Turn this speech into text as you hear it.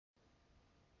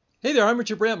Hey there, I'm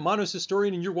Richard Brandt, Monos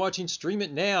Historian, and you're watching Stream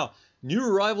It Now. New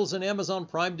arrivals on Amazon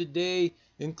Prime today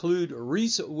include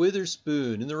Reese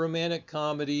Witherspoon in the romantic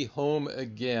comedy Home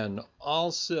Again.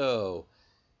 Also,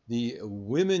 the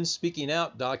Women Speaking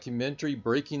Out documentary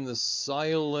Breaking the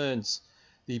Silence,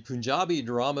 the Punjabi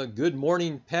drama Good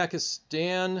Morning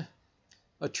Pakistan,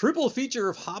 a triple feature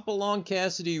of Hopalong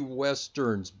Cassidy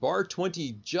westerns, Bar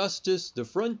 20 Justice, The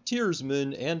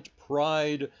Frontiersman, and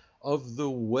Pride of the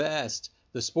West.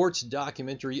 The sports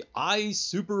documentary I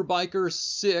Superbiker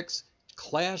 6,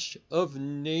 Clash of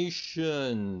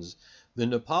Nations. The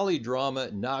Nepali drama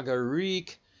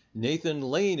Nagarik, Nathan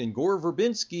Lane and Gore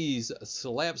Verbinski's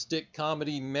slapstick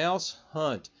comedy Mouse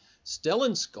Hunt.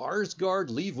 Stellan Skarsgård,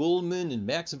 Lee Ullman, and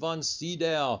Max von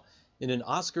Sydow in an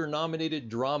Oscar-nominated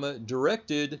drama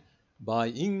directed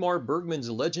by Ingmar Bergman's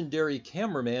legendary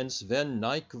cameraman Sven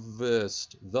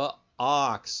Nykvist. The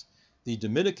Ox. The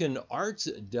Dominican arts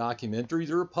documentary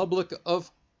The Republic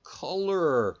of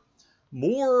Color.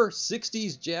 More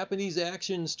 60s Japanese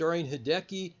action starring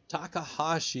Hideki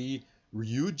Takahashi,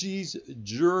 Ryuji's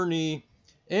Journey,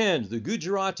 and the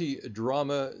Gujarati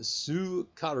drama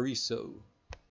Sukariso.